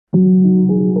Wow,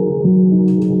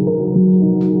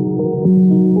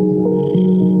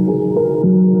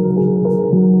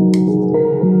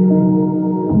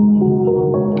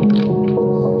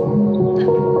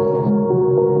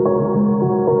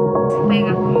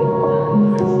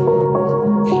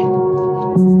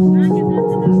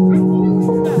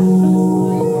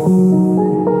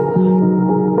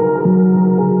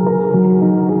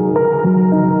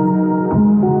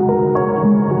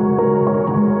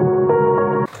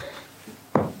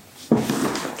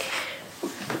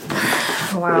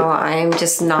 I'm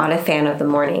just not a fan of the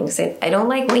mornings. I don't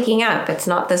like waking up. It's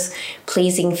not this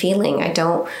pleasing feeling. I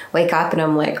don't wake up and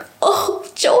I'm like, oh,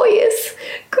 joyous.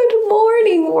 Good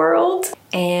morning, world.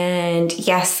 And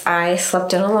yes, I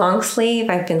slept in a long sleeve.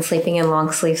 I've been sleeping in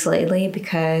long sleeves lately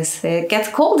because it gets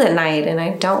cold at night and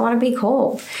I don't want to be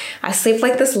cold. I sleep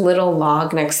like this little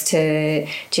log next to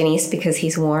Janice because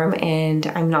he's warm and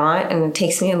I'm not. And it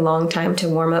takes me a long time to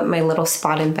warm up my little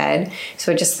spot in bed.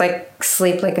 So I just like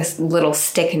sleep like a little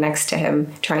stick next to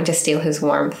him, trying to steal his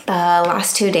warmth. The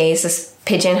last 2 days, this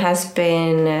pigeon has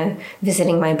been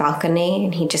visiting my balcony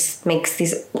and he just makes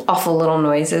these awful little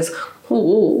noises.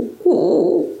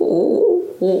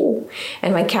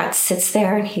 And my cat sits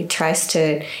there and he tries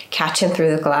to catch him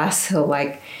through the glass. He'll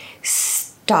like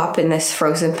stop in this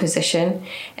frozen position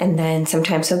and then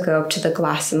sometimes he'll go up to the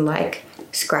glass and like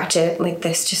scratch it like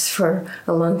this just for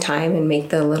a long time and make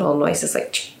the little noises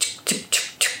like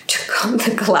on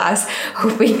the glass,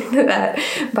 hoping that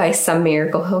by some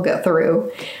miracle he'll get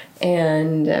through.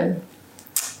 And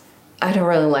I don't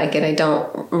really like it. I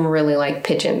don't really like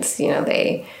pigeons. You know,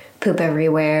 they poop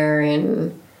everywhere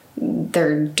and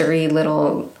they're dirty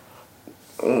little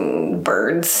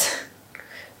birds.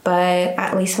 But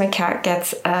at least my cat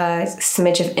gets a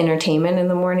smidge of entertainment in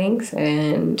the mornings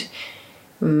and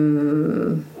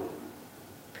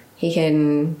he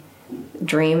can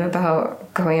dream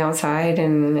about going outside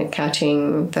and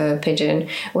catching the pigeon,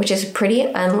 which is pretty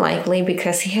unlikely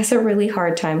because he has a really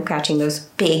hard time catching those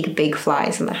big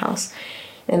flies in the house.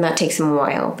 And that takes him a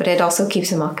while, but it also keeps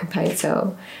him occupied.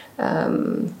 So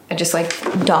I just like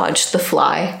dodge the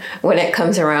fly when it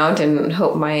comes around and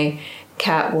hope my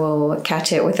cat will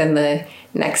catch it within the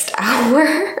next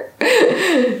hour.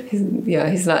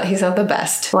 He's not the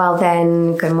best. Well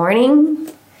then, good morning.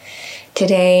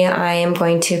 Today I am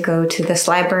going to go to this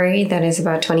library that is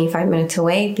about 25 minutes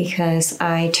away because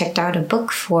I checked out a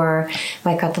book for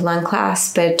my Catalan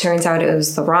class, but it turns out it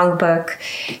was the wrong book.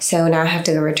 So now I have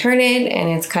to go return it and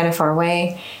it's kind of far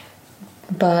away.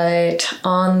 But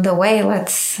on the way,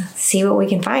 let's see what we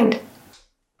can find.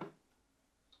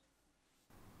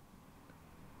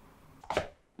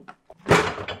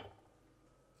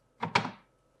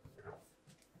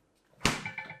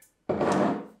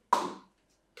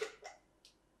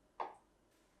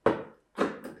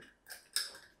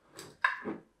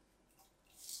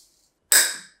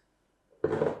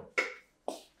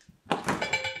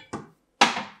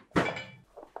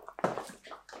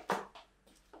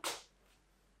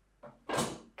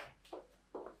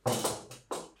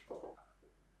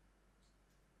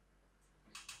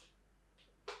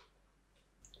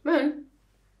 Moon.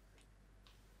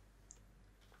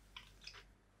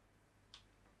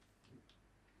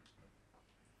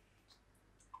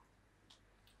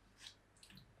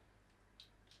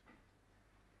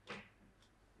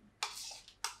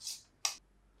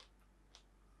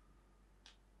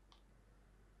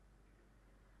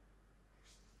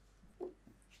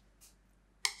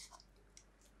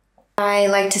 I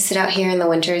like to sit out here in the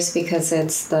winters because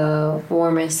it's the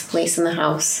warmest place in the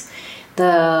house.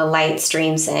 The light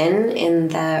streams in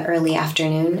the early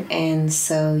afternoon, and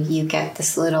so you get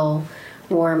this little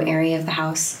warm area of the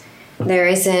house. There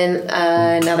isn't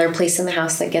another place in the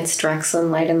house that gets direct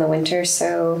sunlight in the winter,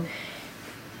 so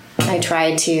I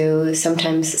try to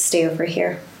sometimes stay over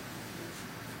here,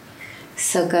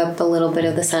 soak up a little bit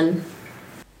of the sun.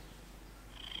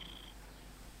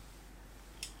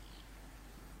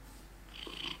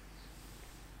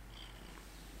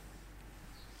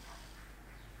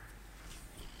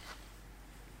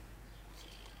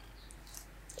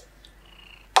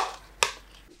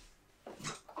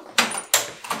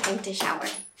 Time to shower.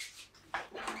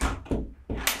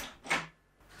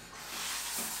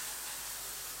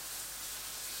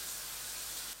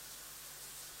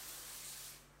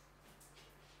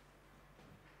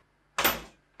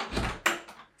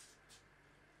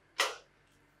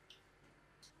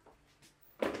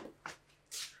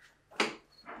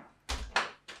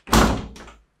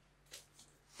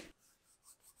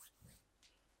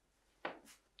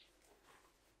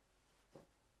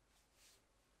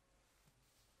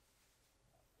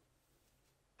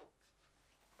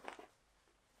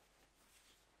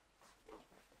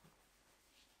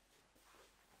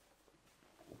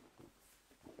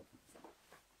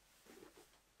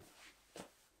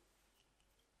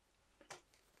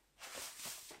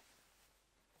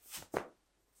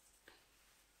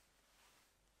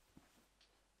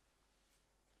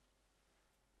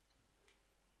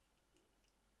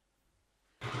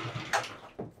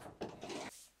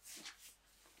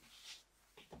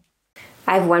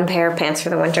 I have one pair of pants for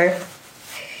the winter.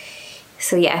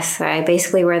 So yes, I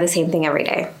basically wear the same thing every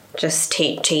day. Just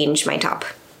change my top.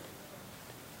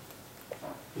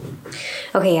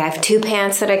 Okay, I have two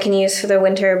pants that I can use for the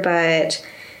winter, but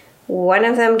one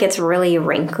of them gets really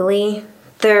wrinkly.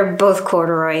 They're both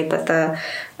corduroy, but the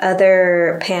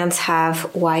other pants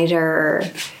have wider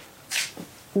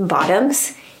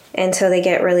bottoms, and so they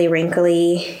get really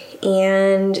wrinkly,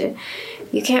 and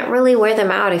you can't really wear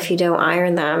them out if you don't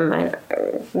iron them.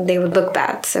 They would look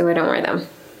bad, so I don't wear them.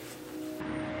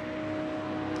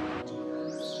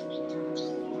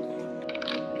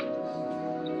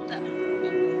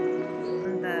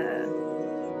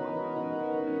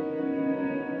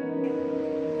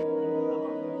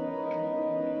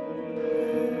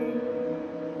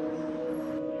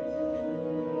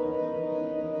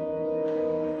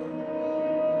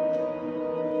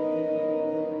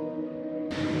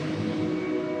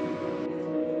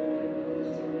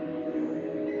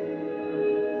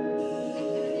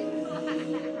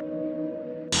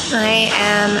 I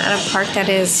am at a park that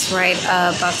is right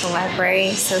above the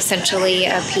library, so essentially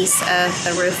a piece of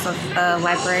the roof of the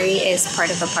library is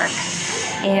part of the park.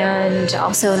 And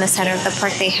also in the center of the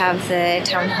park they have the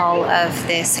town hall of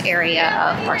this area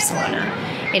of Barcelona.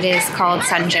 It is called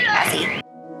Sant Gervasi.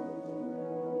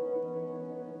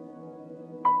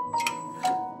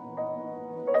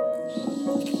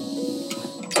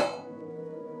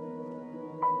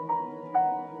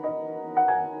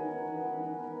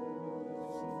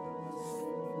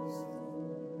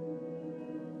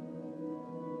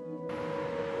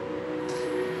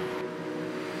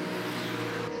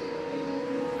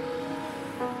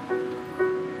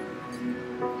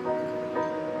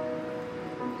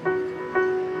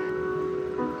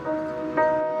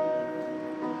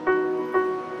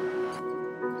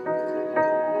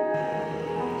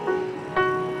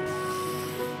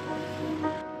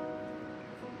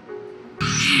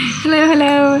 Hello,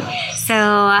 hello. So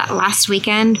last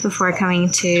weekend before coming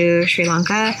to Sri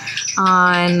Lanka,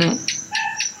 on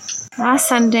last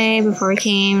Sunday before we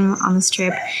came on this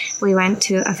trip, we went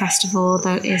to a festival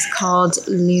that is called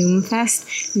Llum Fest.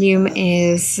 Llum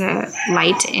is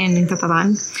light in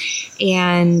Catalan.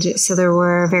 And so there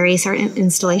were various art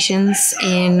installations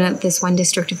in this one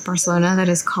district of Barcelona that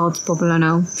is called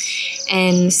Poblenou.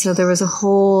 And so there was a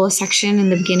whole section in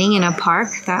the beginning in a park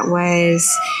that was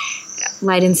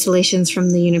light installations from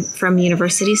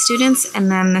university students,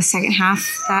 and then the second half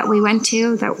that we went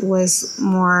to that was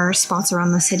more spots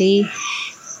around the city,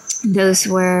 those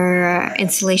were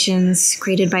installations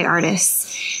created by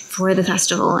artists for the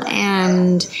festival,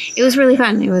 and it was really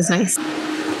fun. It was nice.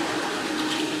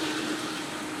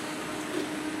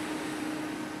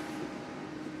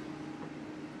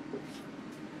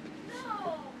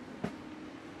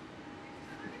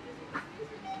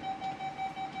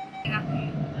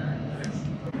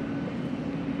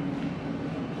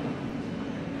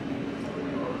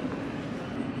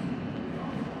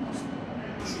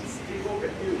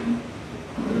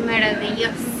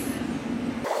 Maravilloso.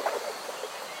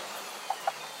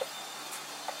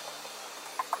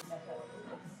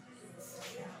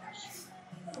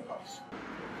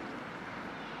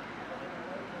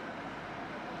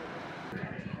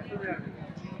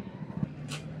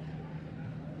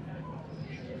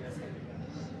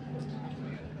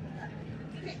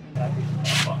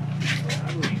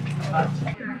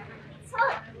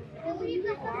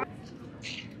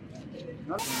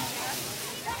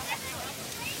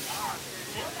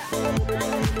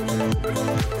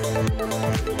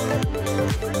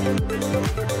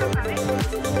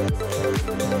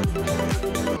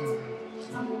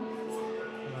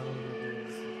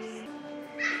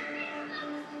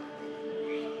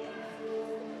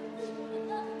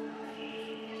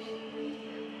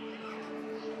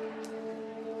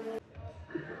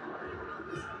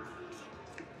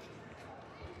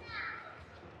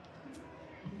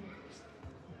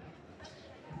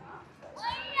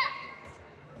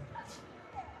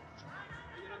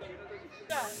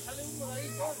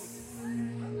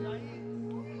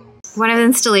 One of the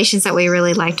installations that we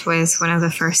really liked was one of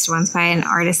the first ones by an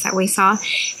artist that we saw,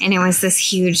 and it was this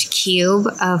huge cube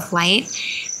of light.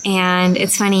 And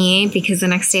it's funny because the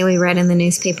next day we read in the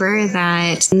newspaper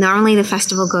that normally the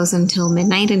festival goes until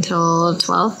midnight, until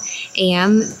 12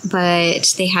 a.m.,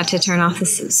 but they had to turn off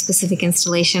this specific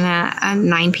installation at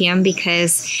 9 p.m.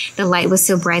 because the light was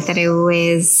so bright that it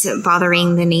was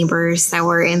bothering the neighbors that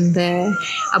were in the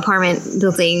apartment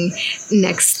building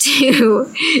next to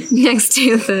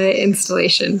the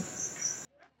installation.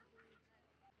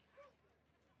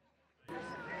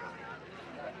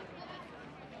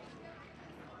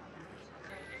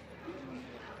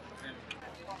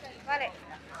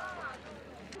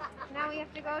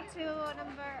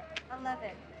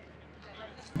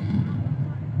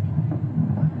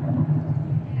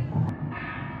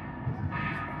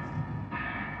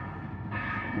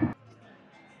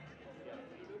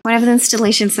 One of the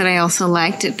installations that I also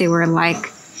liked, they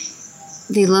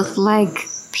looked like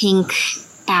pink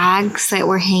bags that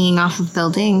were hanging off a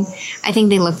building. I think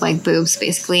they looked like boobs,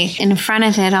 basically. In front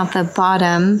of it, at the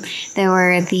bottom, there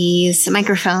were these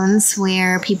microphones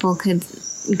where people could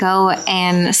go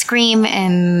and scream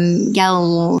and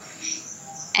yell.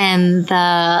 And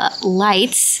the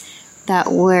lights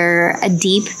that were a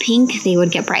deep pink, they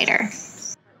would get brighter.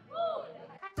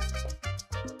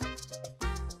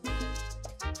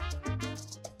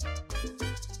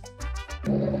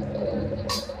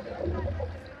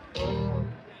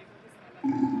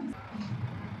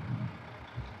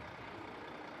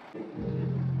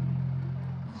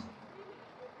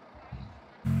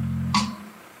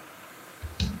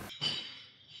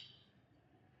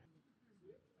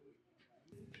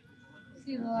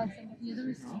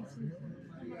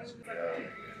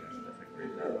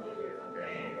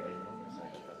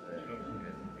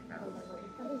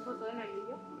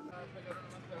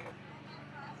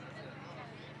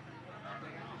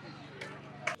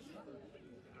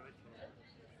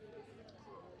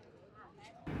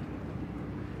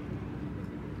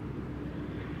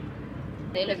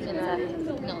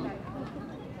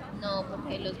 No,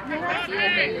 porque los sí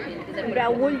depende.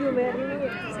 Raúl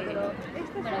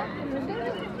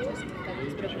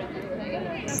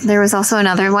There was also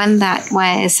another one that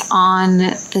was on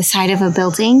the side of a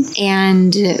building,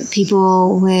 and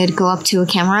people would go up to a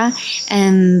camera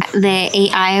and the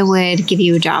AI would give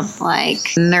you a job like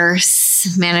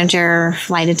nurse, manager,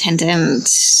 flight attendant,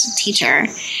 teacher.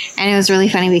 And it was really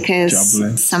funny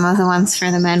because some of the ones for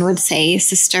the men would say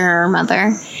sister or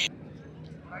mother.